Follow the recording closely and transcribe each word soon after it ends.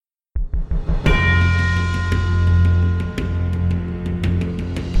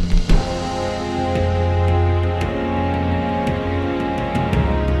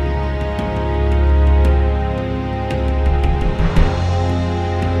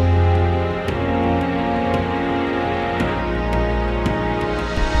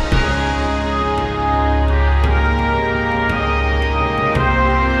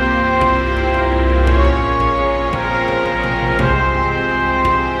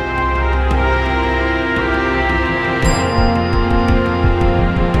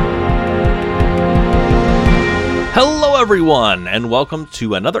everyone, and welcome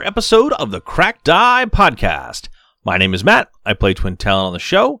to another episode of the Cracked Die Podcast. My name is Matt. I play Twin Talon on the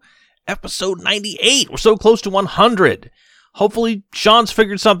show. Episode 98. We're so close to 100. Hopefully, Sean's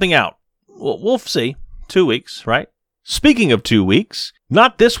figured something out. We'll see. 2 weeks, right? Speaking of 2 weeks,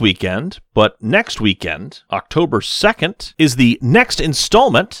 not this weekend, but next weekend, October 2nd, is the next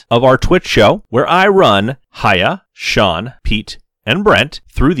installment of our Twitch show where I run Haya, Sean, Pete, and Brent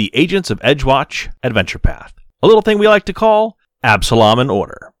through the Agents of Edgewatch adventure path. A little thing we like to call Absalom in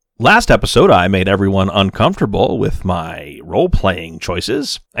Order. Last episode, I made everyone uncomfortable with my role-playing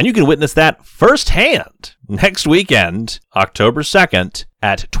choices, and you can witness that firsthand next weekend, October 2nd,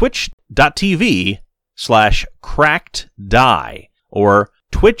 at twitch.tv/crackeddie, or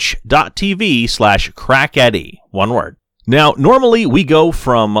twitch.tv/crackeddy, one word. Now, normally we go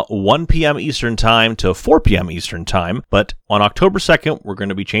from 1 p.m. Eastern Time to 4 p.m. Eastern Time, but on October 2nd, we're going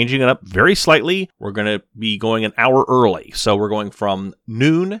to be changing it up very slightly. We're going to be going an hour early, so we're going from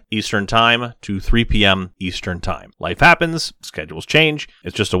noon Eastern Time to 3 p.m. Eastern Time. Life happens, schedules change,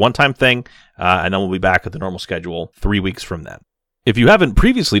 it's just a one-time thing, and then we'll be back at the normal schedule 3 weeks from then. If you haven't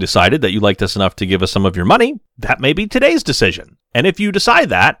previously decided that you liked us enough to give us some of your money, that may be today's decision. And if you decide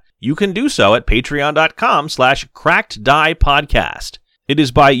that, you can do so at patreon.com/crackeddiepodcast. It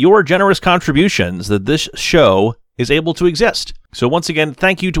is by your generous contributions that this show is able to exist. So once again,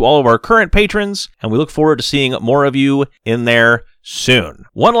 thank you to all of our current patrons, and we look forward to seeing more of you in there soon.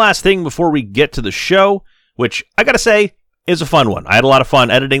 One last thing before we get to the show, which I gotta say is a fun one. I had a lot of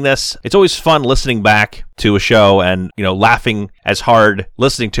fun editing this. It's always fun listening back to a show and, laughing as hard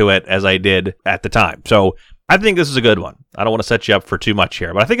listening to it as I did at the time. So I think this is a good one. I don't want to set you up for too much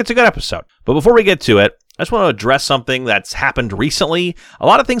here, but I think it's a good episode. But before we get to it, I just want to address something that's happened recently. A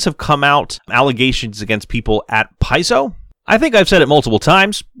lot of things have come out, allegations against people at Paizo. I think I've said it multiple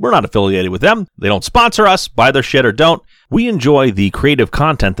times. We're not affiliated with them. They don't sponsor us, buy their shit or don't. We enjoy the creative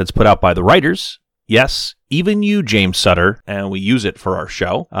content that's put out by the writers. Yes, even you, James Sutter, and we use it for our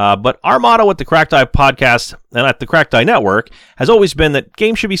show. But our motto at the Cracked Die Podcast and at the Cracked Die Network has always been that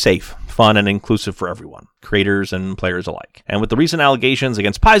games should be safe, fun, and inclusive for everyone, creators and players alike. And with the recent allegations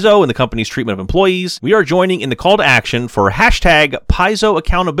against Paizo and the company's treatment of employees, we are joining in the call to action for hashtag Paizo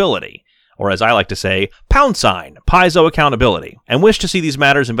Accountability, or as I like to say, #Paizo Accountability, and wish to see these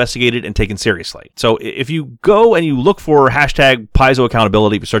matters investigated and taken seriously. So if you go and you look for hashtag Paizo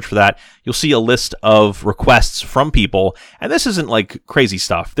Accountability, if you search for that, you'll see a list of requests from people. And this isn't like crazy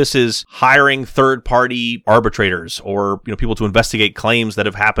stuff. This is hiring third-party arbitrators or people to investigate claims that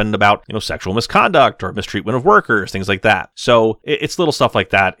have happened about sexual misconduct or mistreatment of workers, things like that. So it's little stuff like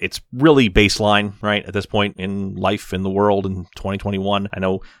that. It's really baseline, right, at this point in life, in the world, in 2021. I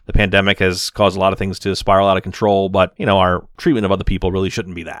know the pandemic has caused a lot of things to spiral out of control, but our treatment of other people really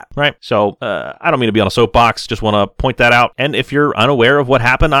shouldn't be that, right? So I don't mean to be on a soapbox, just want to point that out. And if you're unaware of what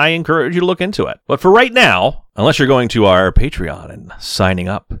happened, I encourage you to look into it. But for right now, unless you're going to our Patreon and signing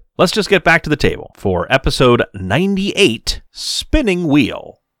up, let's just get back to the table for episode 98, Spinning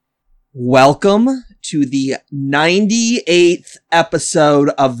Wheel. Welcome to the 98th episode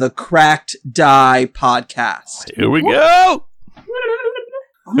of the Cracked Die Podcast. Here we go!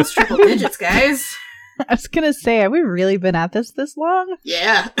 Almost triple digits, guys. I was gonna say, have we really been at this long?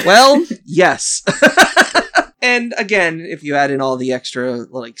 Yeah. Well, yes. And again, if you add in all the extra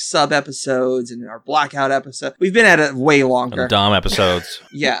sub episodes and our blackout episode, we've been at it way longer. Dom episodes.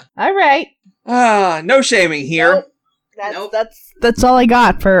 Yeah. All right. No shaming here. Nope. That's all I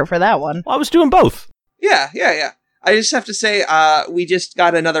got for that one. Well, I was doing both. Yeah. I just have to say, we just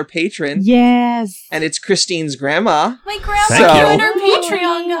got another patron. Yes. And it's Christine's grandma. My grandma joined our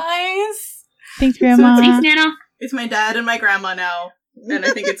Patreon, guys. Thanks, Grandma. Thanks, Nana. It's my dad and my grandma now, and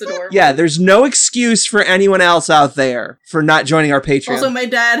I think it's adorable. Yeah, there's no excuse for anyone else out there for not joining our Patreon. Also, my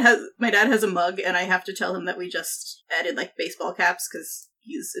dad has a mug, and I have to tell him that we just added baseball caps because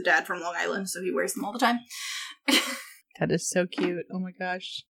he's a dad from Long Island, so he wears them all the time. That is so cute. Oh my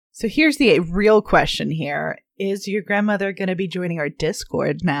gosh. So here's the real question here. Is your grandmother going to be joining our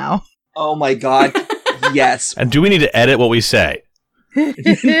Discord now? Oh my god, yes. And do we need to edit what we say?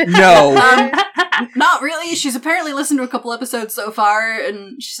 No. Not really. She's apparently listened to a couple episodes so far,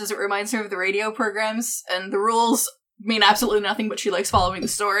 and she says it reminds her of the radio programs, and the rules mean absolutely nothing, but she likes following the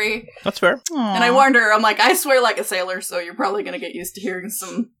story. That's fair. Aww. And I warned her, I'm like, I swear like a sailor, so you're probably going to get used to hearing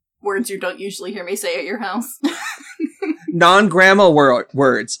some words you don't usually hear me say at your house. Non-grandma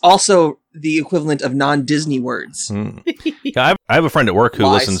words. Also the equivalent of non-Disney words. Yeah, I have a friend at work who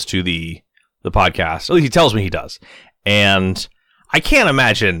Lies. listens to the podcast. At least he tells me he does. And I can't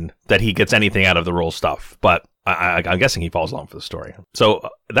imagine that he gets anything out of the role stuff, but I'm guessing he follows along for the story. So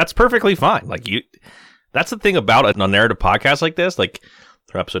that's perfectly fine. Like, That's the thing about a narrative podcast like this. Like,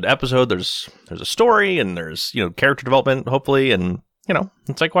 from episode to episode, there's a story and there's, character development, hopefully, and,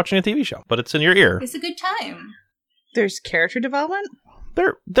 it's like watching a TV show, but it's in your ear. It's a good time. There's character development?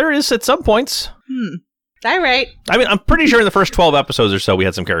 There is at some points. All right. I mean, I'm pretty sure in the first 12 episodes or so, we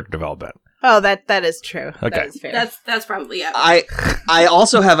had some character development. Oh, that is true. Okay. That is fair. That's probably it. I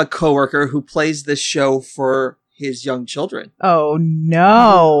also have a coworker who plays this show for his young children Oh,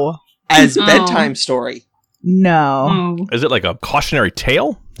 no. as bedtime story. No. Oh. Is it like a cautionary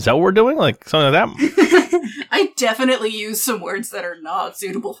tale? Is that what we're doing? Like something like that? I definitely use some words that are not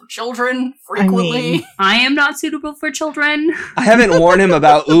suitable for children frequently. I am not suitable for children. I haven't warned him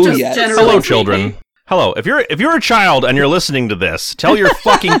about ooh Just yet. generally Hello, speaking. children. Hello. If you're a child and you're listening to this, tell your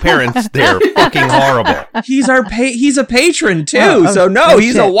fucking parents they're fucking horrible. He's he's a patron too, Oh, so no, oh,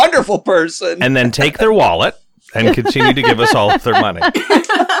 he's a shit. wonderful person. And then take their wallet and continue to give us all their money.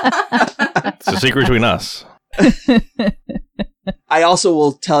 It's a secret between us. I also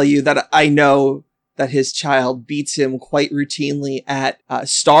will tell you that I know that his child beats him quite routinely at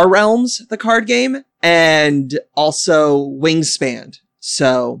Star Realms, the card game, and also Wingspan.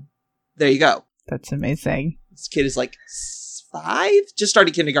 So there you go. That's amazing. This kid is like 5, just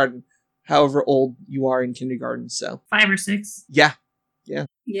started kindergarten. However old you are in kindergarten, so 5 or 6. yeah.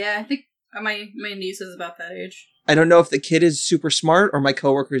 Yeah, I think my niece is about that age. I don't know if the kid is super smart or my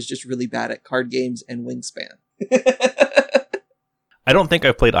coworker is just really bad at card games and Wingspan. I don't think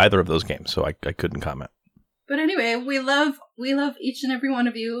I've played either of those games, so I couldn't comment. But anyway, we love each and every one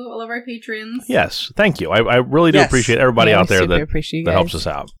of you, all of our patrons. Yes, thank you. I really do Yes. appreciate everybody Yeah, out there super that appreciate you helps guys. us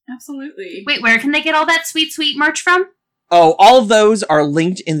out. Absolutely. Wait, where can they get all that sweet, sweet merch from? Oh, all of those are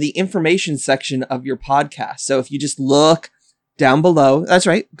linked in the information section of your podcast. So if you just look down below, that's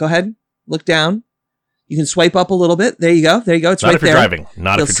right. Go ahead, look down. You can swipe up a little bit. There you go. It's Not right if you're there. driving.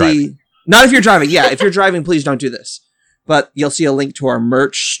 Not You'll if you're driving. see. Not if you're driving. Yeah, if you're driving, please don't do this. But you'll see a link to our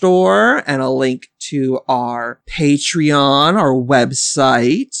merch store and a link to our Patreon, our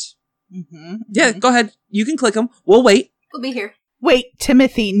website. Mm-hmm. Yeah, go ahead. You can click them. We'll wait. We'll be here. Wait,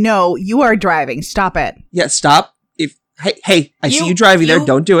 Timothy, no, you are driving. Stop it. Yeah, stop. Hey, I see You- you driving there. you-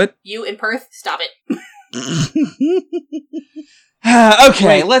 Don't do it. You in Perth, stop it. Okay,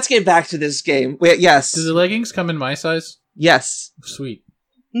 Wait. let's get back to this game. Wait, yes. Do the leggings come in my size? Yes. Sweet.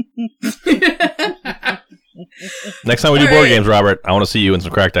 Next time we do All board right. games, Robert, I want to see you in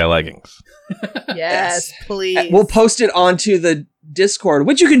some cracked eye leggings. Yes, please. We'll post it onto the Discord,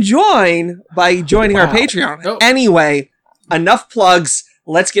 which you can join by joining our Wow. Patreon. Oh. Anyway, enough plugs.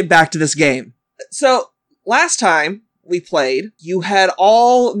 Let's get back to this game. So, last time we played, you had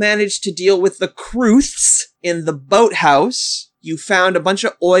all managed to deal with the Kruths in the boathouse. You found a bunch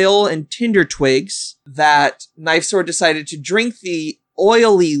of oil and tinder twigs that Knife Sword decided to drink the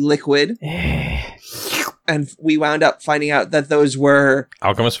oily liquid, and we wound up finding out that those were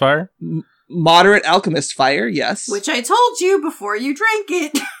Alchemist Fire? moderate alchemist fire, yes. Which I told you before you drank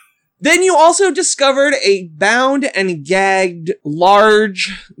it. Then you also discovered a bound and gagged,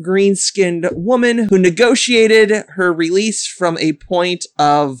 large, green-skinned woman who negotiated her release from a point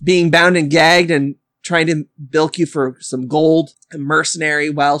of being bound and gagged and trying to bilk you for some gold, a mercenary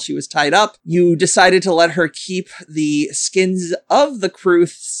while she was tied up. You decided to let her keep the skins of the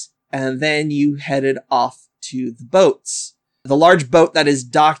Kruths, and then you headed off to the boats. The large boat that is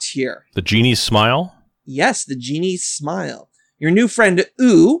docked here. The Genie's Smile? Yes, the Genie's Smile. Your new friend,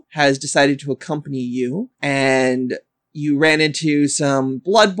 Ooh, has decided to accompany you, and you ran into some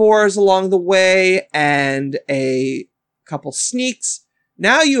blood boars along the way and a couple sneaks.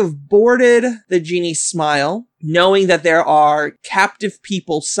 Now you have boarded the Genie's Smile, knowing that there are captive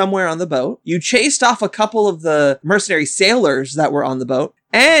people somewhere on the boat. You chased off a couple of the mercenary sailors that were on the boat,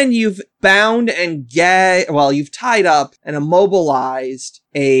 and you've bound and you've tied up and immobilized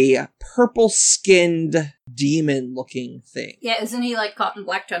a purple-skinned demon-looking thing. Yeah, isn't he like caught in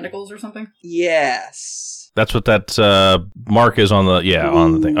black tentacles or something? Yes. That's what that mark is on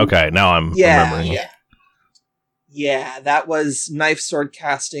the thing. Okay, now I'm remembering. Yeah, that was Knife Sword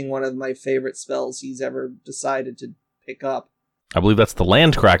casting, one of my favorite spells he's ever decided to pick up. I believe that's the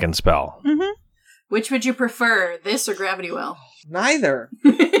Land Kraken spell. Mm-hmm. Which would you prefer, this or Gravity Well? Neither.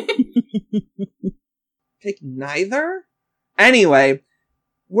 Pick neither? Anyway,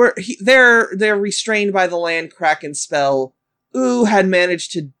 they're restrained by the Land Kraken spell. Ooh had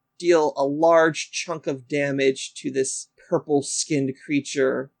managed to deal a large chunk of damage to this purple-skinned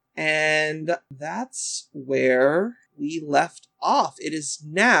creature. And that's where we left off. It is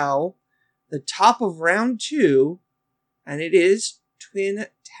now the top of round 2, and it is Twin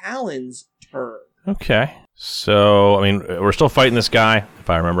Talon's turn. Okay. So, I mean, we're still fighting this guy, if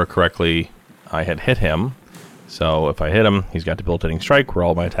I remember correctly. I had hit him. So if I hit him, he's got debilitating strike, where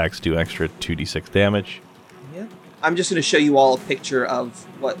all my attacks do extra 2d6 damage. Yeah. I'm just going to show you all a picture of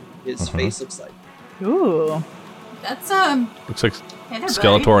what his face looks like. Ooh. That's Looks like hey there,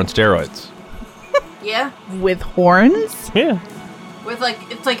 Skeletor on steroids. buddy. Yeah. With horns? Yeah. With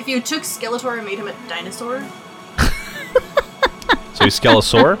it's like if you took Skeletor and made him a dinosaur. So he's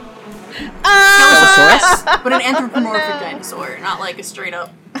Skelesaur? Skelesaurus? But an anthropomorphic dinosaur, not like a straight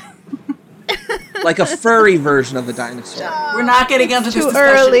up. Like a furry version of a dinosaur. We're not getting into this Too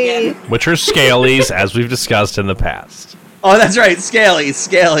discussion early. again. Which are scalies, as we've discussed in the past. Oh, that's right.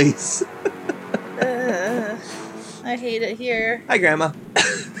 Scalies. I hate it here. Hi, Grandma.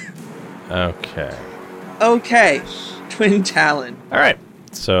 Okay. Okay. Twin Talon. All right.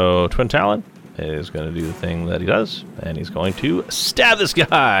 So Twin Talon is going to do the thing that he does, and he's going to stab this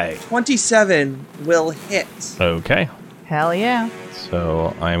guy. 27 will hit. Okay. Hell yeah.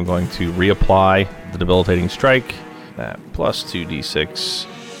 So I am going to reapply the debilitating strike. That plus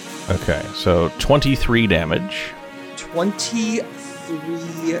 2d6. Okay, so 23 damage,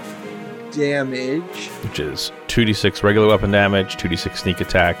 23 damage. which is 2d6 regular weapon damage, 2d6 sneak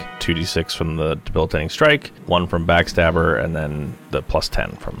attack, 2d6 from the debilitating strike, 1 from backstabber, and then the plus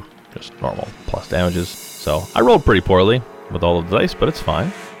 10 from just normal plus damages. So I rolled pretty poorly with all of the dice, but it's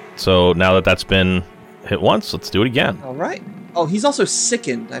fine. So now that that's been hit once, let's do it again. All right. Oh, he's also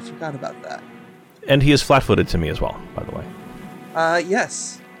sickened. I forgot about that. And he is flat-footed to me as well, by the way.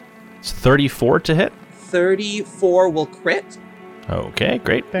 Yes. It's 34 to hit. 34 will crit Okay,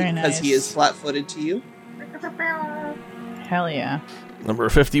 great. Very nice. because he is flat-footed to you. Hell yeah. Number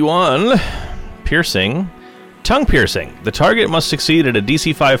 51, piercing. Tongue piercing. The target must succeed at a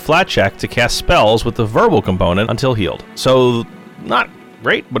DC 5 flat check to cast spells with the verbal component until healed. So, not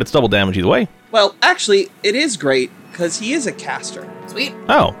great, but it's double damage either way. Well, actually, it is great because he is a caster. Sweet.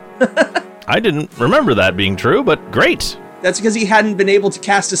 Oh. I didn't remember that being true, but great. That's because he hadn't been able to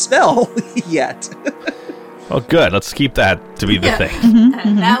cast a spell yet. Well, good. Let's keep that to be the Yeah. thing.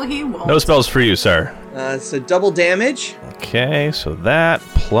 And now he won't. No spells for you, sir. So double damage. Okay, so that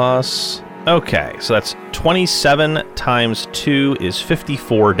plus... Okay, so that's 27 times 2 is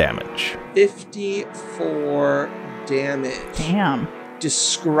 54 damage. 54 damage. Damn.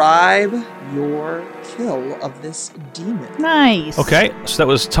 Describe your kill of this demon. Nice. Okay, so that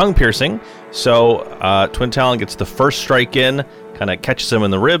was tongue piercing. So Twin Talon gets the first strike in, kind of catches him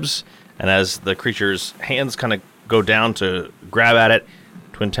in the ribs, and as the creature's hands kind of go down to grab at it,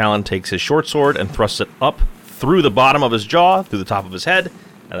 Twin Talon takes his short sword and thrusts it up through the bottom of his jaw, through the top of his head,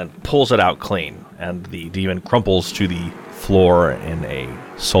 and then pulls it out clean. And the demon crumples to the floor in a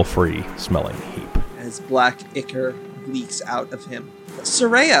sulfury smelling heap. As black ichor leaks out of him.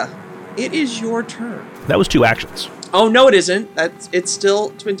 Soraya, it is your turn. That was 2 actions. Oh, no, it isn't. It's still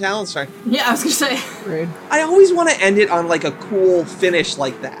Twin Talon's turn. Yeah, I was gonna say. Rude. I always want to end it on like a cool finish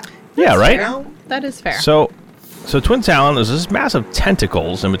like that. Yeah, right? You know? That is fair. So Twin Talon, there's this massive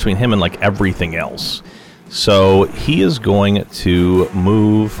tentacles in between him and like everything else. So he is going to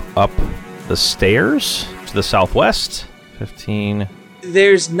move up the stairs to the southwest. 15.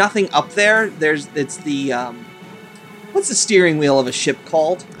 There's nothing up there. It's the what's the steering wheel of a ship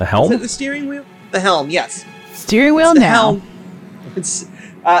called? The helm? Is it the steering wheel? The helm, yes. Steering wheel It's the now. helm. It's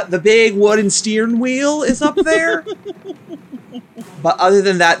the big wooden steering wheel is up there. But other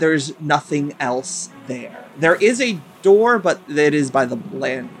than that, there's nothing else there. There is a door, but it is by the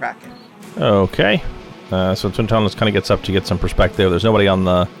land kraken. Okay. So Twin Talon just kind of gets up to get some perspective. There's nobody on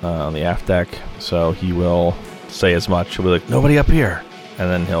the aft deck, so he will say as much. He'll be like, "Nobody up here," and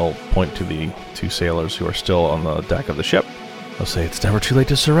then he'll point to the 2 sailors who are still on the deck of the ship. He'll say, "It's never too late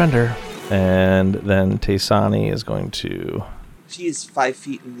to surrender." And then Taysani is going to... She is 5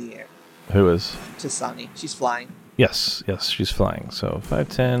 feet in the air. Who is? Tasani. She's flying. Yes, she's flying. So 5,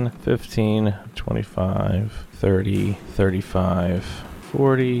 10, 15, 25, 30, 35,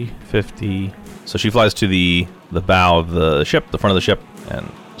 40, 50. So she flies to the bow of the ship, the front of the ship, and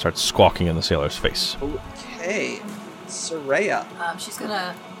starts squawking in the sailor's face. Okay. Soraya. She's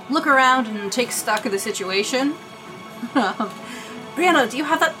gonna look around and take stock of the situation. Brianna, do you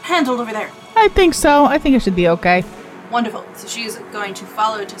have that handled over there? I think so. I think it should be okay. Wonderful. So she's going to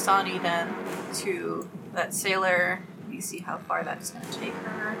follow Tasani then to that sailor. Let me see how far that's going to take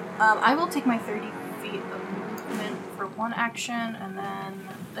her. I will take my 30 feet of movement for 1 action, and then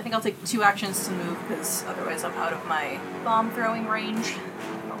I think I'll take 2 actions to move, because otherwise I'm out of my bomb throwing range.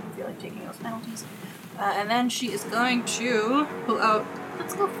 I don't feel like taking those penalties. And then she is going to pull out...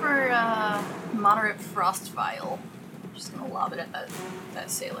 Let's go for moderate frost vial. I'm just going to lob it at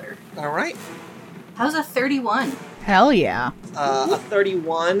that sailor. All right. How's a 31? Hell yeah. A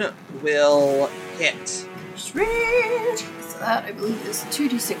 31 will hit. Sweet! So that, I believe, is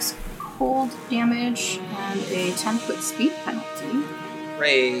 2d6 cold damage and a 10-foot speed penalty.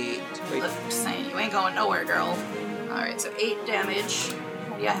 Great. Look, just saying, you ain't going nowhere, girl. Alright, so 8 damage.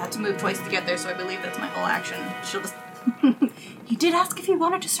 Yeah, I had to move twice to get there, so I believe that's my whole action. She'll just... He did ask if he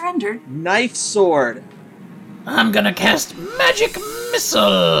wanted to surrender. Knife sword. I'm gonna cast Magic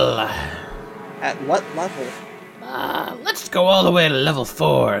Missile! At what level? Let's go all the way to level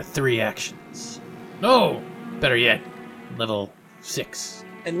 4, 3 actions. No, better yet, level 6.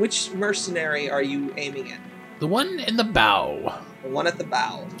 And which mercenary are you aiming at? The one in the bow. The one at the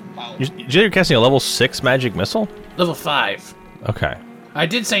bow. Bow. You're casting a level 6 magic missile? Level 5. Okay. I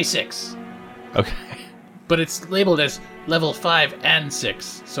did say 6, Okay. but it's labeled as level 5 and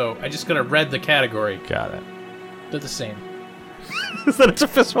 6, so I just gotta read the category. Got it. They're the same. Then it's a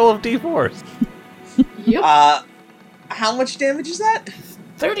fistful of D4s. Yep. How much damage is that?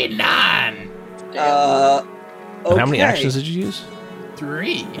 39! Okay. And how many actions did you use?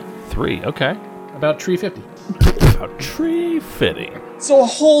 3. 3. Okay. About tree 50. A tree fitting. So a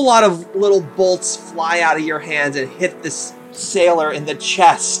whole lot of little bolts fly out of your hands and hit this sailor in the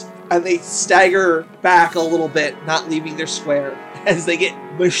chest, and they stagger back a little bit, not leaving their square, as they get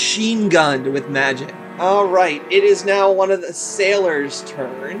machine gunned with magic. All right, it is now one of the sailors'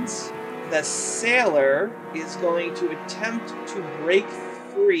 turns. The sailor is going to attempt to break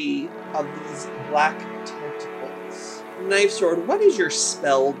free of these black tentacles. Knife sword, what is your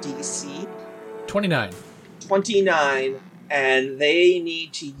spell DC? 29. 29, and they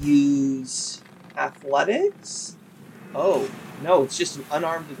need to use athletics? Oh, no, it's just an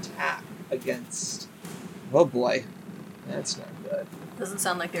unarmed attack against... Oh boy, that's not good. Doesn't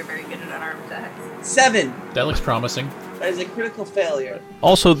sound like they're very good at unarmed attacks. 7! That looks promising. That is a critical failure.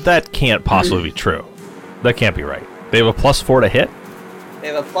 Also, that can't possibly be true. That can't be right. They have a +4 to hit? They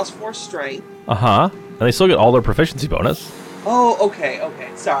have a +4 strength. Uh-huh. And they still get all their proficiency bonus. Oh, okay.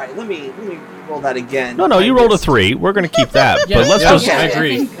 Sorry, let me roll that again. No, you rolled a 3. We're going to keep that. Yeah, but let's yeah, just I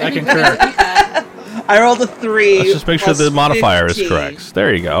agree. I concur. I rolled a 3. let's just make sure plus the modifier 15. is correct.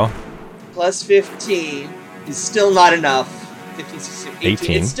 There you go. Plus 15 is still not enough. 15, 16, 18.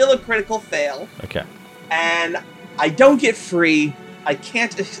 18. It's still a critical fail. Okay. And I don't get free. I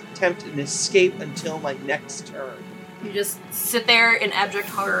can't attempt an escape until my next turn. You just sit there in abject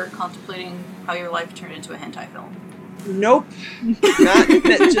horror contemplating how your life turned into a hentai film. Nope. Not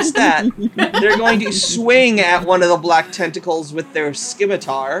just that. They're going to swing at one of the black tentacles with their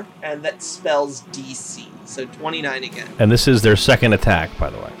scimitar, and that spells DC. So 29 again. And this is their second attack, by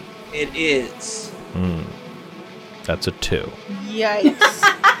the way. It is. That's a 2. Yikes.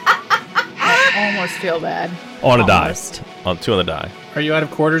 I almost feel bad. On a die. Almost. On 2 on the die. Are you out of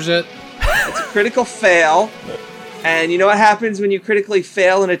quarters yet? It's a critical fail. And you know what happens when you critically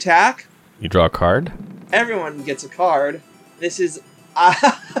fail an attack? You draw a card. Everyone gets a card. This is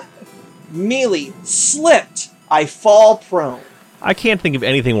melee. Slipped. I fall prone. I can't think of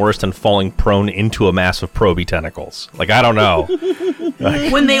anything worse than falling prone into a mass of proby tentacles. Like, I don't know.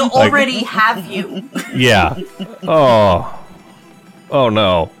 When they already have you. Yeah. Oh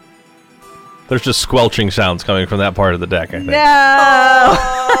no. There's just squelching sounds coming from that part of the deck, I think. No!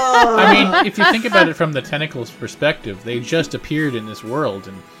 I mean, if you think about it from the tentacles perspective, they just appeared in this world,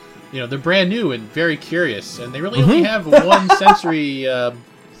 and they're brand new and very curious, and they really only have one sensory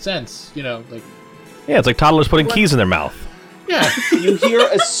sense. Yeah, it's like toddlers putting keys in their mouth. Yeah. You hear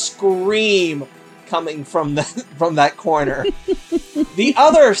a scream coming from that corner. The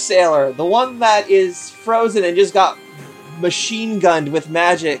other sailor, the one that is frozen and just got machine gunned with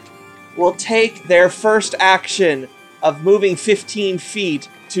magic, will take their first action of moving 15 feet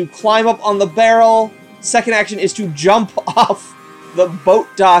to climb up on the barrel. Second action is to jump off the boat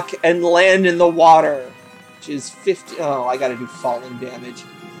dock and land in the water, which is 50. Oh, I gotta do falling damage.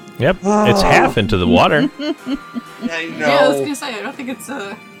 Yep, it's half into the water. I know. Yeah, I was gonna say, I don't think it's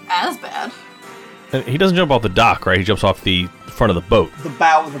as bad. And he doesn't jump off the dock, right? He jumps off the front of the boat. The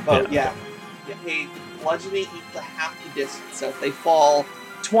bow of the boat, Yeah. yeah. Hey, bludgeoning equals half the distance. So if they fall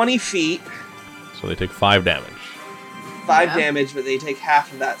 20 feet, So they take 5 damage. 5 Yeah. damage, but they take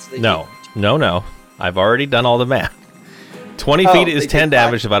half of that. So they No. I've already done all the math. 20 Oh, feet is they take 10 5.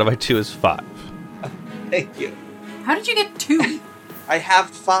 damage, divided by 2 is 5. Thank you. How did you get 2? I have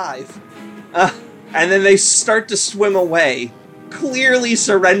 5. And then they start to swim away, clearly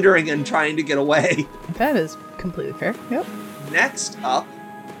surrendering and trying to get away. That is completely fair. Yep. Next up,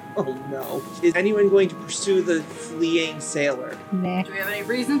 oh no, is anyone going to pursue the fleeing sailor? Nah. Do we have any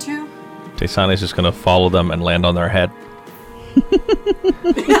reason to? Teisane's just going to follow them and land on their head.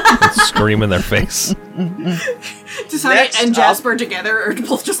 And scream in their face. Tasani Next and up- Jasper together are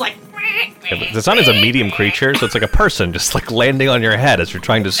both just like. Yeah, but the sun is a medium creature, so it's like a person just like landing on your head as you're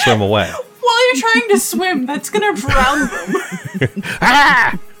trying to swim away. While you're trying to swim, that's gonna drown them.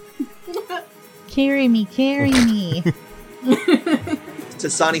 Ah! Carry me, carry me.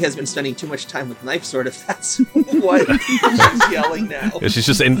 Tasani has been spending too much time with Knife Sword, if that's what she's yelling now. Yeah, she's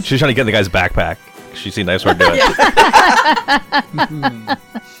trying to get in the guy's backpack. She's seen Knife Sword do it.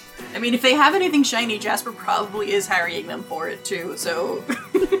 I mean, if they have anything shiny, Jasper probably is harrying them for it too, so.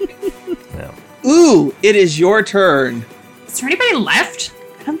 Yeah. Ooh, it is your turn. Is there anybody left?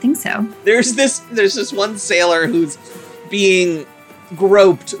 I don't think so. There's this one sailor who's being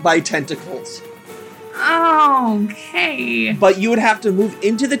groped by tentacles. Okay. But you would have to move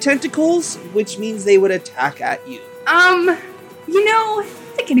into the tentacles, which means they would attack at you. You know, I don't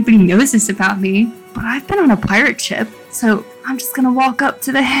think anybody knows this about me, but I've been on a pirate ship, so I'm just gonna walk up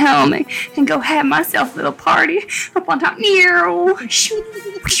to the helm and go have myself a little party up on top.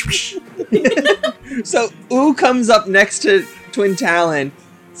 So Ooh comes up next to Twin Talon,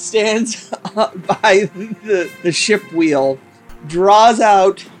 stands up by the ship wheel, draws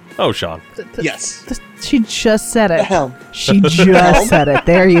out. Oh, Sean. Yes, She just said the it. helm. She just said it.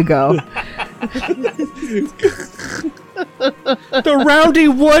 There you go. The roundy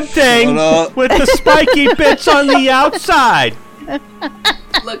wood thing with the spiky bits on the outside.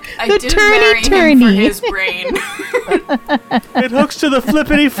 Look, I The didn't marry him for turny-turny. his brain. It hooks to the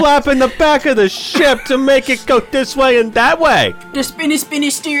flippity flap in the back of the ship to make it go this way and that way. The spinny,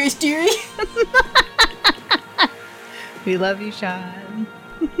 steery. We love you, Sean.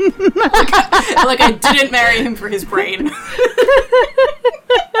 Like, I didn't marry him for his brain.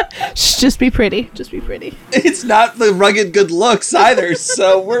 Shh, just be pretty. Just be pretty. It's not the rugged good looks either,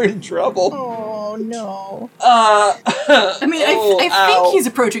 so we're in trouble. Oh, no. I mean, I ow. think he's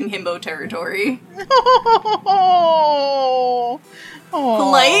approaching himbo territory. Oh.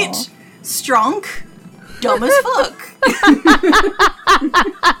 Polite, strong, dumb as fuck.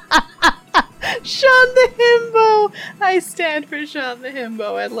 Sean the Himbo. I stand for Sean the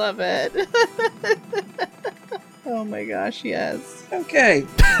Himbo. I love it. Oh my gosh, yes. Okay.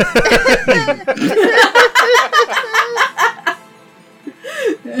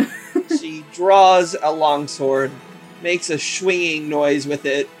 She draws a longsword, makes a swinging noise with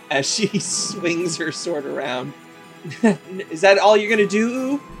it as she swings her sword around. Is that all you're gonna do,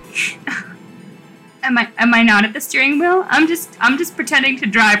 Ooh? Am I not at the steering wheel? I'm just pretending to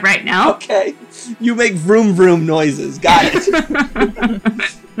drive right now. Okay. You make vroom vroom noises. Got it.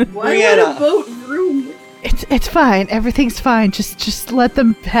 Why Brianna. would a boat room? It's fine. Everything's fine. Just let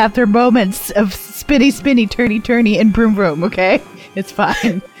them have their moments of spinny, turny, and broom broom, okay? It's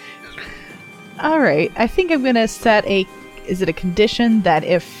fine. Alright, I think I'm gonna set is it a condition that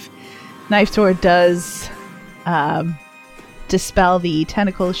if Knife Sword does dispel the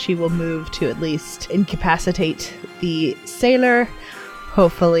tentacles, she will move to at least incapacitate the sailor,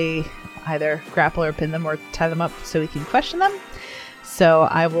 hopefully either grapple or pin them or tie them up so we can question them. So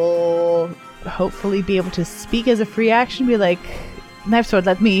I will hopefully be able to speak as a free action, be like, Knife Sword,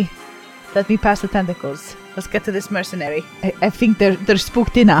 let me pass the tentacles. Let's get to this mercenary. I think they're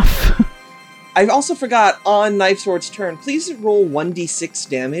spooked enough. I also forgot on Knife Sword's turn, please roll 1d6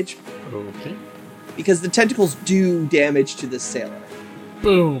 damage, Okay. because the tentacles do damage to the sailor.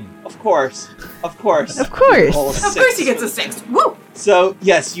 Boom. Of course. Of course. Roll a Of course six. he gets a 6. Woo! So,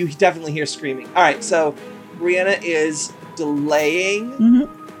 yes, you definitely hear screaming. Alright, so Brianna is delaying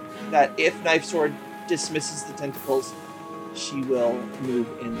Mm-hmm. that if Knife Sword dismisses the tentacles, she will move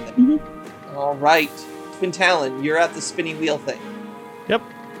in there. Mm-hmm. Alright, Twin Talon, you're at the spinning wheel thing. Yep.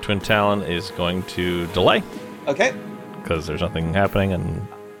 Twin Talon is going to delay Okay? because there's nothing happening, and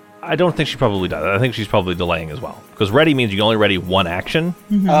I don't think she probably does. I think she's probably delaying as well. Because ready means you can only ready one action.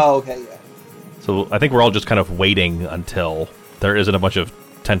 Oh, okay, yeah. So I think we're all just kind of waiting until there isn't a bunch of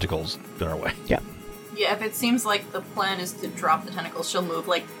tentacles in our way. Yeah. Yeah, if it seems like the plan is to drop the tentacles, she'll move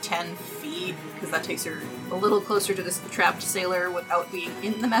like 10 feet, because that takes her a little closer to this trapped sailor without being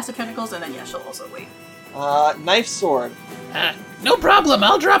in the massive tentacles, and then, yeah, she'll also wait. Knife Sword. No problem.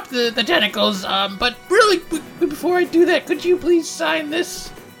 I'll drop the tentacles. But really, before I do that, could you please sign this?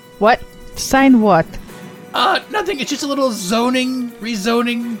 What? Sign what? Nothing. It's just a little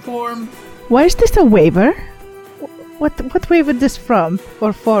rezoning form. Why is this a waiver? What waiver this from?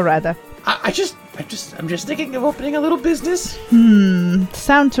 Or for, rather? I'm just thinking of opening a little business.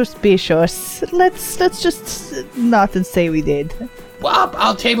 Sounds suspicious. Let's just not and say we did. Well,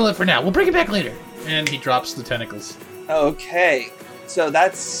 I'll table it for now. We'll bring it back later. And he drops the tentacles. Okay, so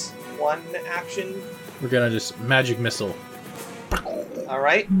that's one action. We're gonna just magic missile. All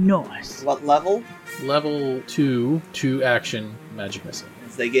right. Nice. What level? Level 2 action magic missile.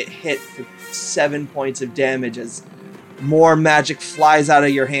 As they get hit for 7 points of damage as more magic flies out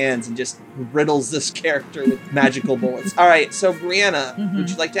of your hands and just riddles this character with magical bullets. All right, so Brianna, would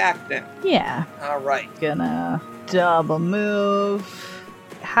you like to act now? Yeah. All right. Gonna double move.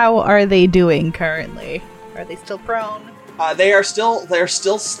 How are they doing currently? Are they still prone? They're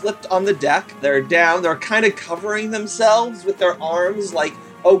still slipped on the deck. They're down. They're kind of covering themselves with their arms, like,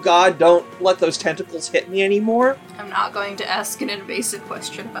 oh God, don't let those tentacles hit me anymore. I'm not going to ask an invasive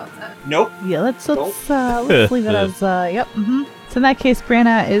question about that. Nope. Yeah, let's leave it as yep. So in that case,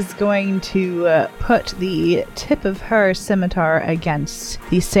 Brianna is going to put the tip of her scimitar against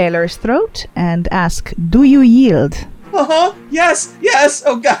the sailor's throat and ask, "Do you yield?" Yes.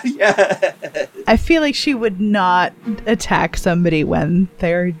 Oh God, yeah. I feel like she would not attack somebody when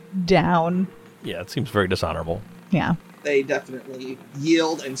they're down. Yeah, it seems very dishonorable. Yeah. They definitely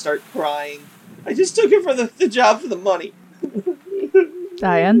yield and start crying. I just took it for the job for the money.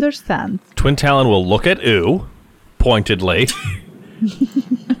 I understand. Twin Talon will look at Ooh, pointedly.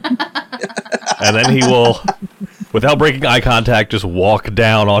 And then he will, without breaking eye contact, just walk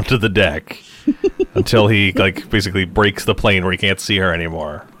down onto the deck until he, basically breaks the plane where he can't see her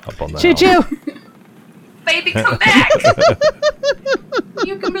anymore. Up on the Choo-choo! Baby, come back!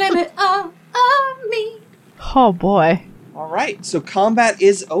 You can blame it all on me. Oh boy. All right, so combat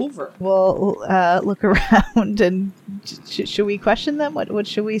is over. We'll look around and should we question them? What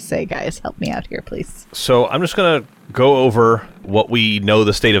should we say, guys? Help me out here, please. So I'm just going to go over what we know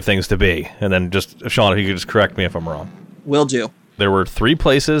the state of things to be. And then just, Sean, if you could just correct me if I'm wrong. Will do. There were 3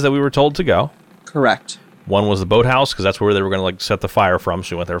 places that we were told to go. Correct. One was the boathouse, because that's where they were going to set the fire from,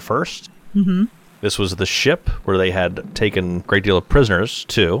 so we went there first. Mm-hmm. This was the ship, where they had taken a great deal of prisoners,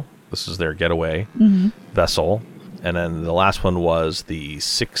 too. This is their getaway vessel. And then the last one was the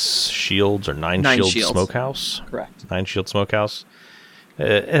 6 shields or 9 shield smokehouse. Correct. 9 shield smokehouse.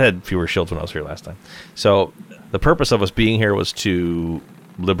 It had fewer shields when I was here last time. So the purpose of us being here was to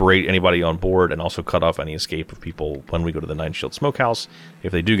liberate anybody on board and also cut off any escape of people when we go to the 9 shield smokehouse.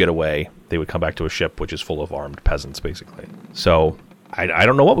 If they do get away, they would come back to a ship which is full of armed peasants, basically. So I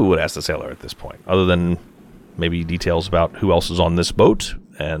don't know what we would ask the sailor at this point, other than maybe details about who else is on this boat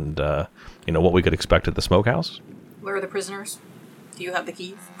and what we could expect at the smokehouse. Where are the prisoners? Do you have the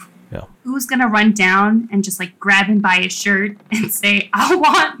keys? Yeah. Who's gonna run down and just grab him by his shirt and say, "I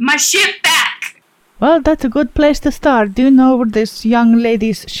want my ship back"? Well, that's a good place to start. Do you know where this young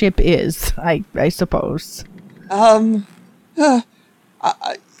lady's ship is? I suppose.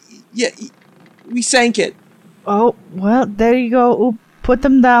 Yeah, we sank it. Oh, well, there you go. Ooh, put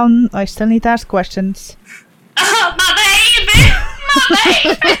them down. I still need to ask questions. Oh, my baby!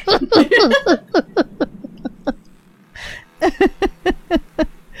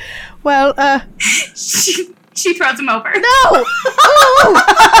 Well, She throws him over. no!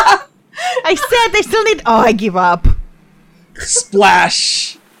 Oh! I said they still need... Oh, I give up.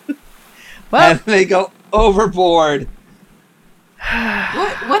 Splash. Well, And they go overboard.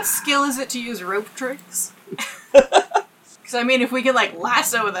 What skill is it to use rope tricks? Because if we could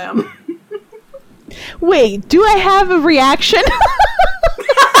lasso them. wait, do I have a reaction?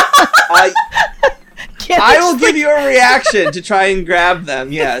 I will give you a reaction to try and grab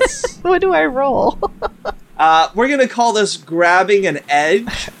them, yes. What do I roll? We're going to call this grabbing an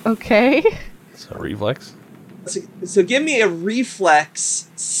edge. Okay. So reflex. So give me a reflex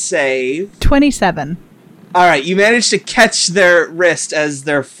save. 27. All right, you managed to catch their wrist as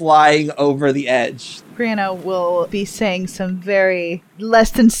they're flying over the edge. Brianna will be saying some very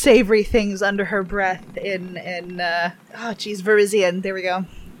less than savory things under her breath in Verizian. There we go.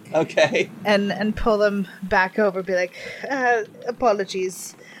 Okay. And pull them back over, be like,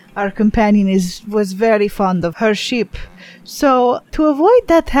 apologies. Our companion was very fond of her ship. So, to avoid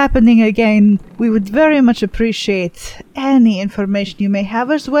that happening again, we would very much appreciate any information you may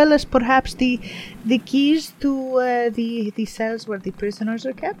have, as well as perhaps the keys to the cells where the prisoners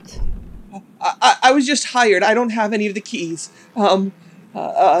are kept. I was just hired. I don't have any of the keys.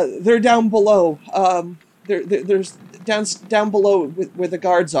 They're down below. There's down below where the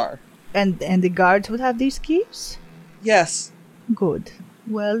guards are. And the guards would have these keys? Yes. Good.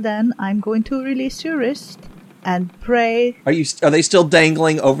 Well then, I'm going to release your wrist and pray. Are they still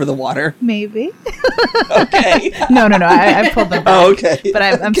dangling over the water? Maybe. Okay. No. I pulled them back. Oh, okay. But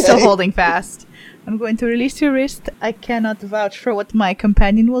I'm still holding fast. I'm going to release your wrist. I cannot vouch for what my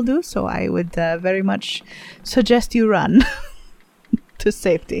companion will do, so I would very much suggest you run to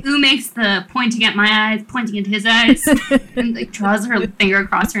safety. Who makes the pointing at my eyes, pointing at his eyes, and draws her finger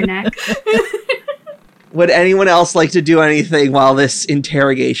across her neck. Would anyone else like to do anything while this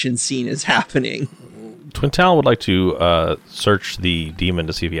interrogation scene is happening? Twin Talon would like to search the demon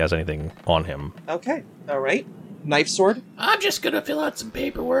to see if he has anything on him. Okay. All right. Knife sword. I'm just gonna fill out some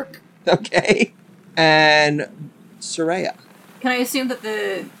paperwork. Okay. And Soraya. Can I assume that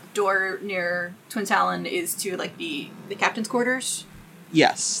the door near Twin Talon is to like the captain's quarters?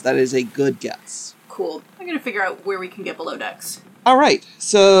 Yes, that is a good guess. Cool. I'm gonna figure out where we can get below decks. All right.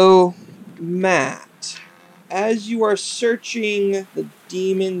 So, Matt, as you are searching the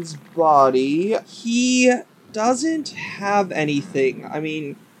demon's body, he doesn't have anything. I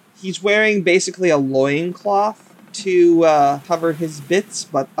mean, he's wearing basically a loincloth to cover his bits,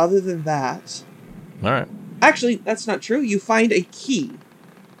 but other than that... All right. Actually, that's not true. You find a key.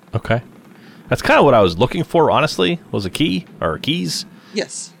 Okay. That's kind of what I was looking for, honestly, was a key, or keys.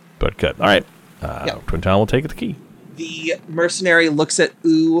 Yes. But good. All right. Twin Talon will take the key. The mercenary looks at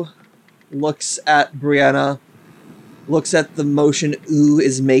Ooh, looks at Brianna, looks at the motion Ooh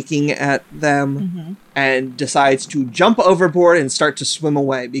is making at them, and decides to jump overboard and start to swim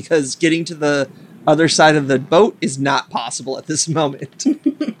away, because getting to the other side of the boat is not possible at this moment.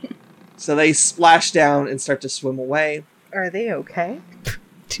 So they splash down and start to swim away. Are they okay?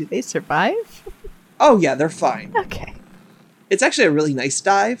 Do they survive? Oh yeah, they're fine. Okay. It's actually a really nice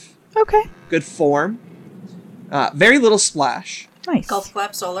dive. Okay. Good form. Very little splash. Nice. Golf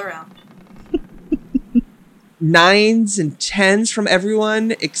claps all around. 9s and 10s from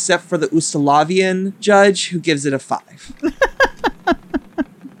everyone except for the Ustalavian judge, who gives it a 5.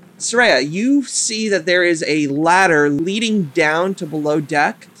 Soraya, you see that there is a ladder leading down to below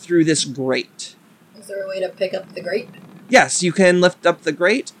deck through this grate. Is there a way to pick up the grate? Yes, you can lift up the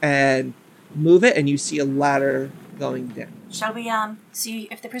grate and move it, and you see a ladder going down. Shall we see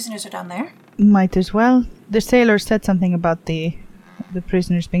if the prisoners are down there? Might as well. The sailor said something about the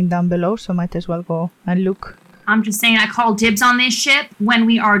prisoners being down below, so might as well go and look. I'm just saying I call dibs on this ship when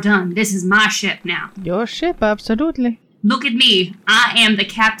we are done. This is my ship now. Your ship, absolutely. Look at me. I am the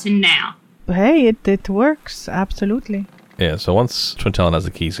captain now. Hey, it works, absolutely. Yeah, so once Twin Talon has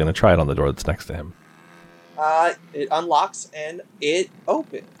the key, he's going to try it on the door that's next to him. It unlocks and it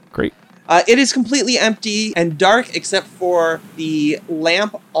opens. Great. It is completely empty and dark except for the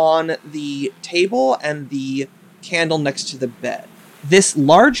lamp on the table and the candle next to the bed. This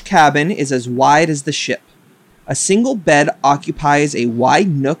large cabin is as wide as the ship. A single bed occupies a wide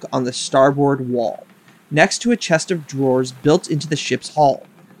nook on the starboard wall, next to a chest of drawers built into the ship's hull.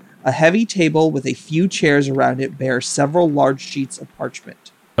 A heavy table with a few chairs around it bears several large sheets of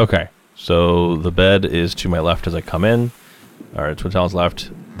parchment. Okay, so the bed is to my left as I come in. All right, Twin Talon's left.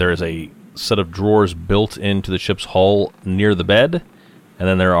 There is a set of drawers built into the ship's hull near the bed, and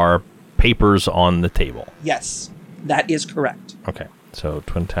then there are papers on the table. Yes, that is correct. Okay, so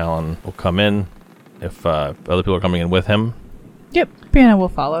Twin Talon will come in if other people are coming in with him. Yep, Brianna will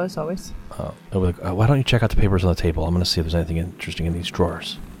follow, as always. Why don't you check out the papers on the table? I'm going to see if there's anything interesting in these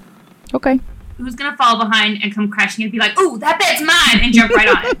drawers. Okay. Who's gonna fall behind and come crashing and be like, "Ooh, that bed's mine," and jump right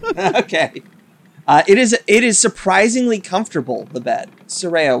on it? Okay. It is surprisingly comfortable, the bed.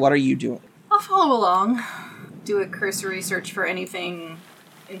 Soraya, what are you doing? I'll follow along. Do a cursory search for anything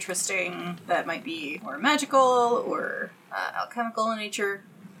interesting that might be more magical or alchemical in nature,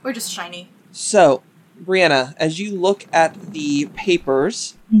 or just shiny. So, Brianna, as you look at the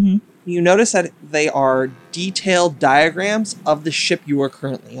papers, you notice that they are detailed diagrams of the ship you are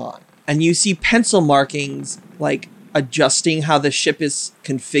currently on. And you see pencil markings, like adjusting how the ship is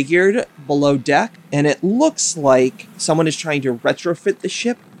configured below deck. And it looks like someone is trying to retrofit the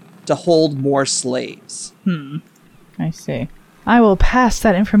ship to hold more slaves. I see. I will pass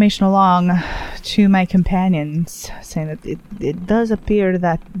that information along to my companions, saying that it does appear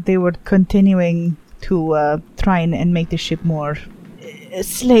that they were continuing to try and make the ship more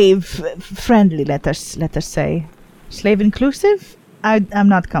slave-friendly, let us say. Slave-inclusive? I'm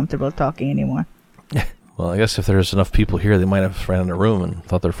not comfortable talking anymore. Well, I guess if there's enough people here, they might have ran in a room and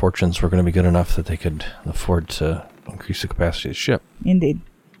thought their fortunes were going to be good enough that they could afford to increase the capacity of the ship. Indeed.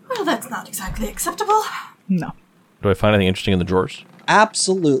 Well, that's not exactly acceptable. No. Do I find anything interesting in the drawers?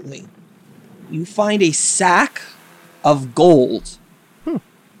 Absolutely. You find a sack of gold.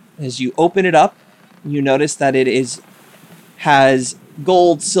 As you open it up, you notice that it has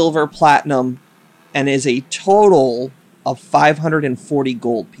gold, silver, platinum, and is a total of 540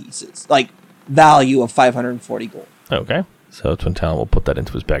 gold pieces. Like, value of 540 gold. Okay. So Twin Talon will put that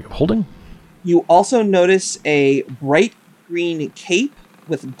into his bag of holding. You also notice a bright green cape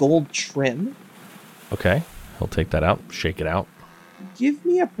with gold trim. Okay. He'll take that out, shake it out. Give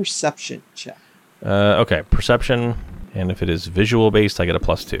me a perception check. Okay, perception. And if it is visual based, I get a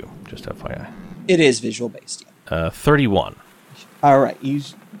 +2. Just FYI. It is visual based. Yeah. 31. All right, you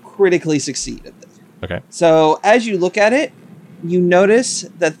critically succeed at this. Okay. So as you look at it, you notice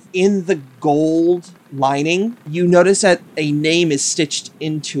that in the gold lining, you notice that a name is stitched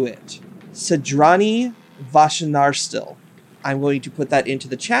into it. Sadrani Vashanarstil. I'm going to put that into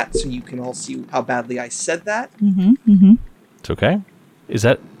the chat so you can all see how badly I said that. It's okay. Is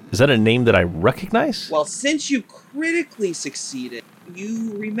that a name that I recognize? Well, since you critically succeeded,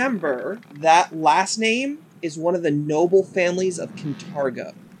 you remember that last name is one of the noble families of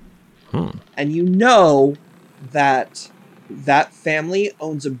Kintargo. And you know that family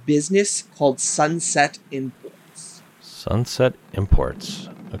owns a business called Sunset Imports. Sunset Imports.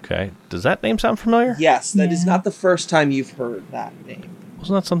 Okay. Does that name sound familiar? Yes, that is not the first time you've heard that name.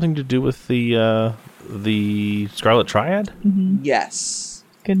 Wasn't that something to do with the Scarlet Triad? Yes.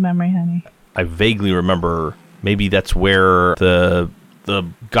 Good memory, honey. I vaguely remember maybe that's where the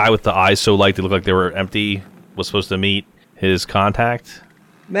guy with the eyes so light they look like they were empty was supposed to meet his contact.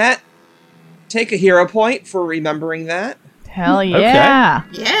 Matt, take a hero point for remembering that. Hell yeah. Yeah.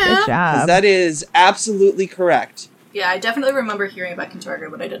 Good 'Cause job. that is absolutely correct. Yeah, I definitely remember hearing about Kintargo,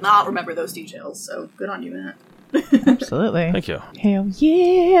 but I did not remember those details, so good on you, Matt. Absolutely. Thank you. Hell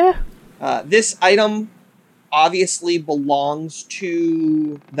yeah. This item obviously belongs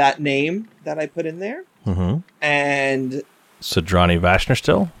to that name that I put in there. And Sadrani Vashner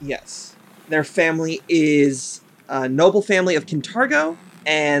still? yes, their family is a noble family of Kintargo,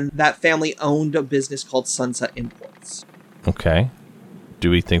 and that family owned a business called Sunset Imports. Okay. Do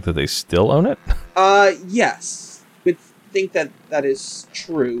we think that they still own it? Yes. Would think that that is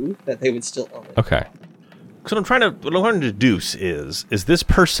true, that they would still own it. Okay. So what I'm trying to deduce is this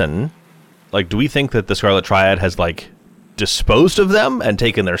person, like, do we think that the Scarlet Triad has, like, disposed of them and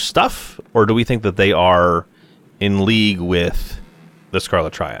taken their stuff? Or do we think that they are in league with the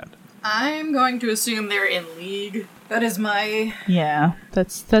Scarlet Triad? I'm going to assume they're in league. That is my... Yeah,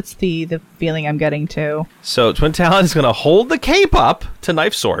 that's the feeling I'm getting too. So Twin Talon is going to hold the cape up to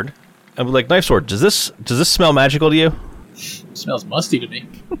Knife Sword and be like, Knife Sword, does this smell magical to you? It smells musty to me.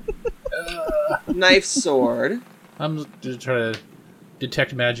 Knife Sword. I'm just trying to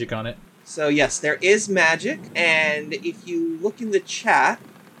detect magic on it. So yes, there is magic, and if you look in the chat,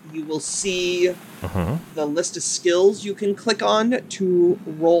 you will see the list of skills you can click on to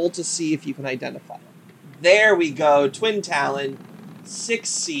roll to see if you can identify them. There we go, Twin Talon,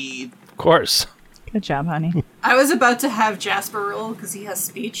 succeed. Of course. Good job, honey. I was about to have Jasper roll, because he has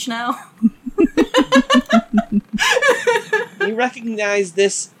speech now. You recognize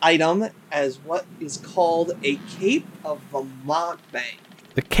this item as what is called a Cape of the Mountebank.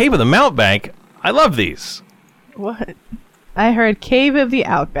 The Cape of the Mountebank? I love these. What? I heard Cave of the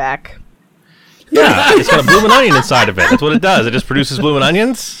Outback. Yeah, it's got a bloomin' onion inside of it. That's what it does. It just produces bloomin'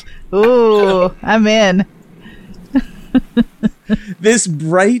 onions. Ooh, I'm in. This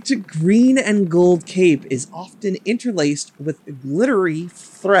bright green and gold cape is often interlaced with glittery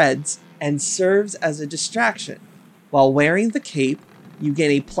threads and serves as a distraction. While wearing the cape, you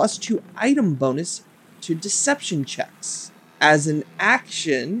gain a +2 item bonus to deception checks. As an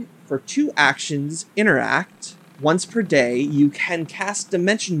action, for 2 actions interact, once per day, you can cast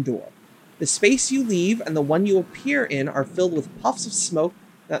Dimension Door. The space you leave and the one you appear in are filled with puffs of smoke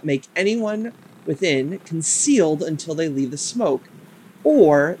that make anyone within concealed until they leave the smoke,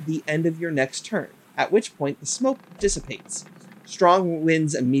 or the end of your next turn, at which point the smoke dissipates. Strong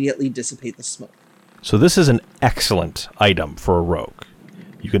winds immediately dissipate the smoke. So this is an excellent item for a rogue.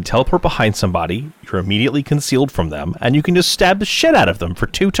 You can teleport behind somebody, you're immediately concealed from them, and you can just stab the shit out of them for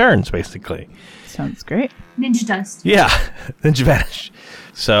 2 turns, basically. Sounds great. Ninja dust. Yeah, then you vanish.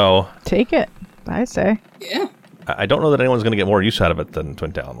 So Take it, I say. Yeah. I don't know that anyone's going to get more use out of it than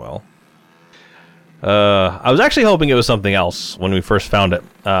Twin Talon will. I was actually hoping it was something else when we first found it,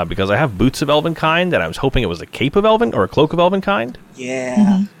 because I have boots of Elvenkind, and I was hoping it was a cape of Elven or a cloak of Elvenkind,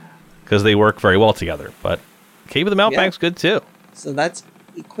 Yeah. because they work very well together. But Cape of the Mountebank's good too. So that's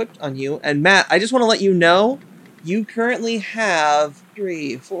equipped on you. And Matt, I just want to let you know, you currently have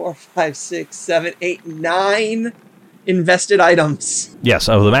 3, 4, 5, 6, 7, 8, 9 invested items. Yes,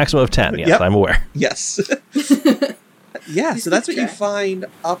 of the maximum of 10. Yes, Yep. I'm aware. Yes. Yeah, so that's what you find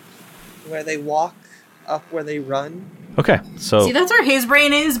up where they walk, up where they run. Okay, so See, that's where his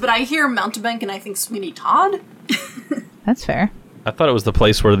brain is, but I hear Mountebank and I think Sweeney Todd. That's fair. I thought it was the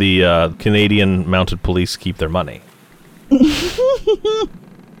place where the Canadian mounted police keep their money.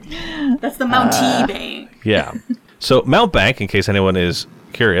 That's the Mountie Bank. Yeah. So Mountebank, in case anyone is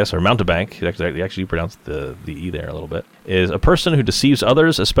curious, or Mountebank, they actually pronounce the E there a little bit, is a person who deceives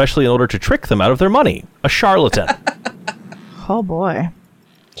others, especially in order to trick them out of their money. A charlatan. Oh boy.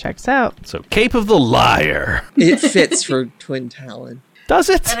 Checks out. So, Cape of the Liar. It fits for Twin Talon. Does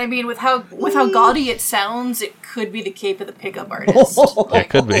it? And I mean, with how gaudy it sounds, it could be the cape of the pickup artist. It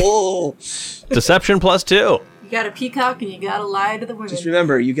could be. Deception +2. You got a peacock and you got to lie to the women. Just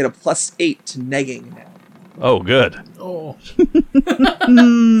remember, you get a +8 to negging now. Oh, good. Oh.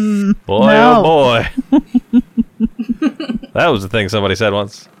 Boy, No. oh boy. That was the thing somebody said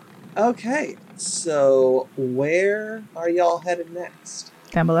once. Okay, so where are y'all headed next?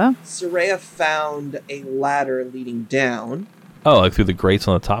 Down below. Soraya found a ladder leading down. Oh, like through the grates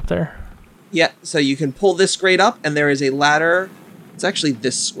on the top there? Yeah, so you can pull this grate up, and there is a ladder. It's actually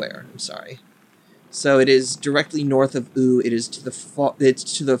this square. I'm sorry. So it is directly north of Ooh. It is to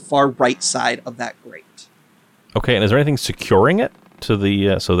the far right side of that grate. Okay, and is there anything securing it to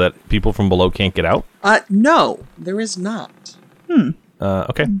the so that people from below can't get out? No, there is not.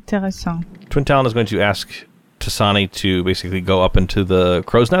 Okay. Intéressant. Twin Talon is going to ask Tasani to basically go up into the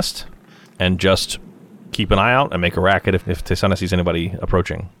crow's nest and just keep an eye out and make a racket if Tasani sees anybody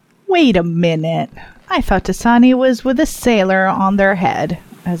approaching. Wait a minute. I thought Tasani was with a sailor on their head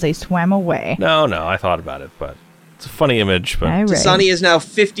as they swam away. No, I thought about it, but it's a funny image. But All right. Tasani is now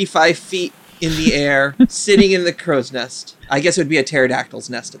 55 feet in the air, sitting in the crow's nest. I guess it would be a pterodactyl's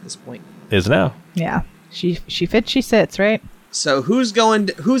nest at this point. is now. Yeah. She fits, she sits, right? So who's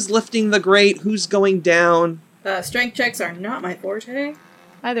lifting the grate? Who's going down? Strength checks are not my forte.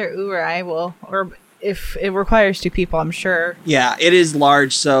 Either Ooh or I will. Or if it requires 2 people, I'm sure. Yeah, it is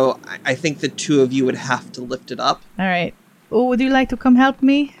large, so I think the 2 of you would have to lift it up. All right. Ooh, would you like to come help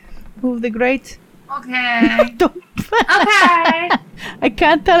me move the grate? Okay. Don't- Okay. I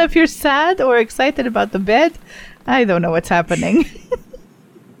can't tell if you're sad or excited about the bed. I don't know what's happening.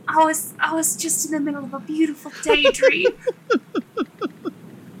 I was just in the middle of a beautiful daydream.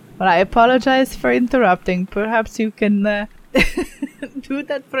 But I apologize for interrupting. Perhaps you can do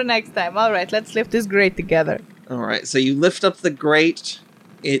that for next time. All right, let's lift this grate together. All right, so you lift up the grate.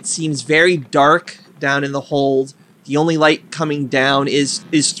 It seems very dark down in the hold. The only light coming down is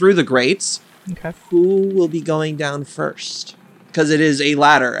through the grates. Okay. Who will be going down first? Because it is a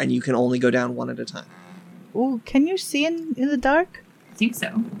ladder, and you can only go down one at a time. Ooh, can you see in the dark? I think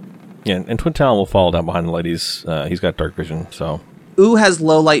so. Yeah, and Twin Talon will fall down behind the ladies. He's got dark vision, so. Ooh has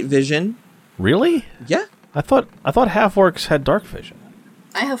low light vision. Really? Yeah, I thought half orcs had dark vision.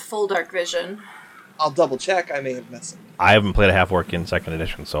 I have full dark vision. I'll double check. I may have messed up. I haven't played a half orc in 2nd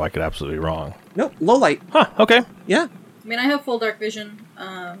edition, so I could absolutely be wrong. Nope, low light. Huh, okay. Yeah. I mean, I have full dark vision.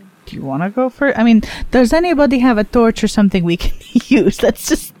 Do you want to go for? I mean, does anybody have a torch or something we can use? Let's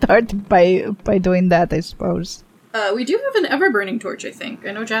just start by doing that, I suppose. We do have an ever-burning torch, I think.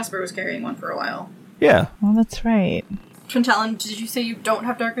 I know Jasper was carrying one for a while. Yeah. Well, that's right. Twin Talon, did you say you don't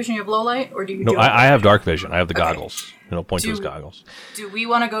have dark vision, you have low light? Or do you No, do I have dark vision. I have the Okay. goggles. Point to his goggles. Do we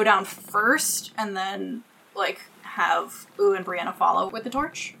want to go down first and then, have Ooh and Brianna follow with the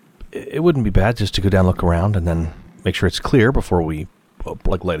torch? It wouldn't be bad just to go down, look around, and then make sure it's clear before we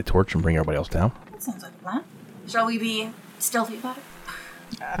light a torch and bring everybody else down. That sounds like a plan. Shall we be stealthy about it?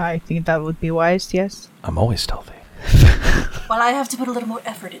 I think that would be wise. Yes. I'm always stealthy. Well, I have to put a little more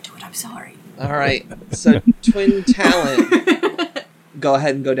effort into it. I'm sorry. All right. So Twin Talon, go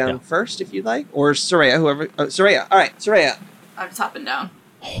ahead and go down first if you'd like, or Soraya, whoever. Soraya. All right, Soraya. I'm just hopping down.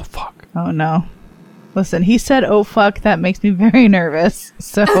 Oh, fuck. Oh no. Listen, he said, "Oh fuck," that makes me very nervous.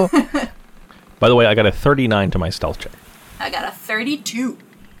 So, By the way, I got a 39 to my stealth check. I got a 32.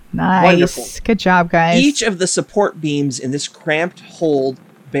 nice. Wonderful. Good job, guys. Each of the support beams in this cramped hold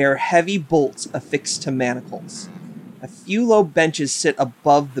bear heavy bolts affixed to manacles. A few low benches sit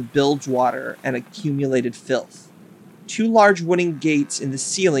above the bilge water and accumulated filth. 2 large wooden gates in the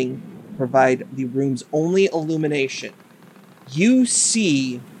ceiling provide the room's only illumination. You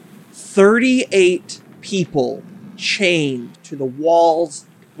see 38 people chained to the walls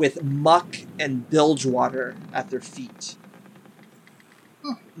with muck and bilge water at their feet.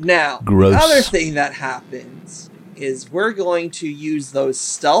 Now, Gross. the other thing that happens is we're going to use those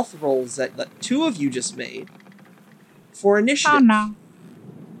stealth rolls that 2 of you just made for initiative.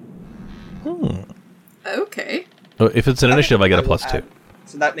 Oh no. Okay. If it's an initiative, I get a +2.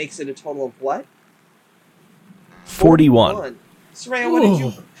 So that makes it a total of what? 41. Soraya, what did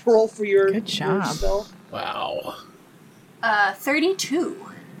you roll for your Good job. yourself? Wow. 32.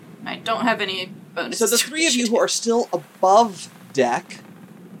 I don't have any bonuses. So the 3 of you who are still above deck,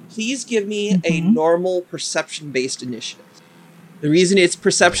 please give me a normal perception-based initiative. The reason it's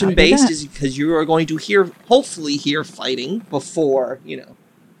perception-based that. is because you are going to hopefully hear fighting before,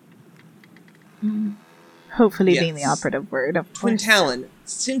 Hopefully, being the Yes. operative word. Of Twin course. Talon,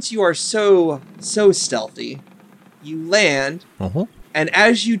 since you are so stealthy, you land And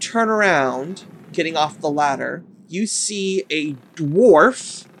as you turn around, getting off the ladder, you see a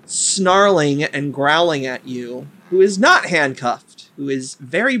dwarf snarling and growling at you, who is not handcuffed, who is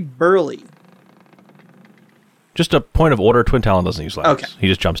very burly. Just a point of order, Twin Talon doesn't use ladders. Okay. He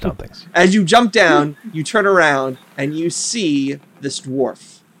just jumps down things. As you jump down, you turn around, and you see this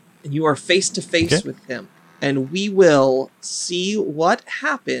dwarf. And you are face to face with him. And we will see what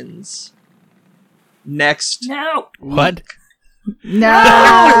happens next No. What?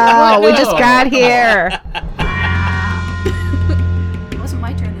 No, we just got here. It wasn't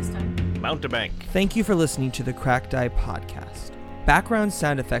my turn this time. Mountebank. Thank you for listening to the Cracked Eye Podcast. Background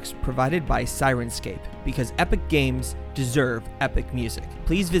sound effects provided by Sirenscape, because epic games deserve epic music.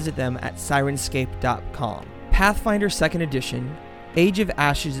 Please visit them at Sirenscape.com. Pathfinder 2nd Edition, Age of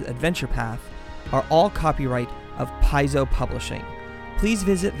Ashes Adventure Path are all copyright of Paizo Publishing. Please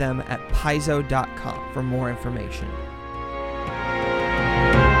visit them at paizo.com for more information.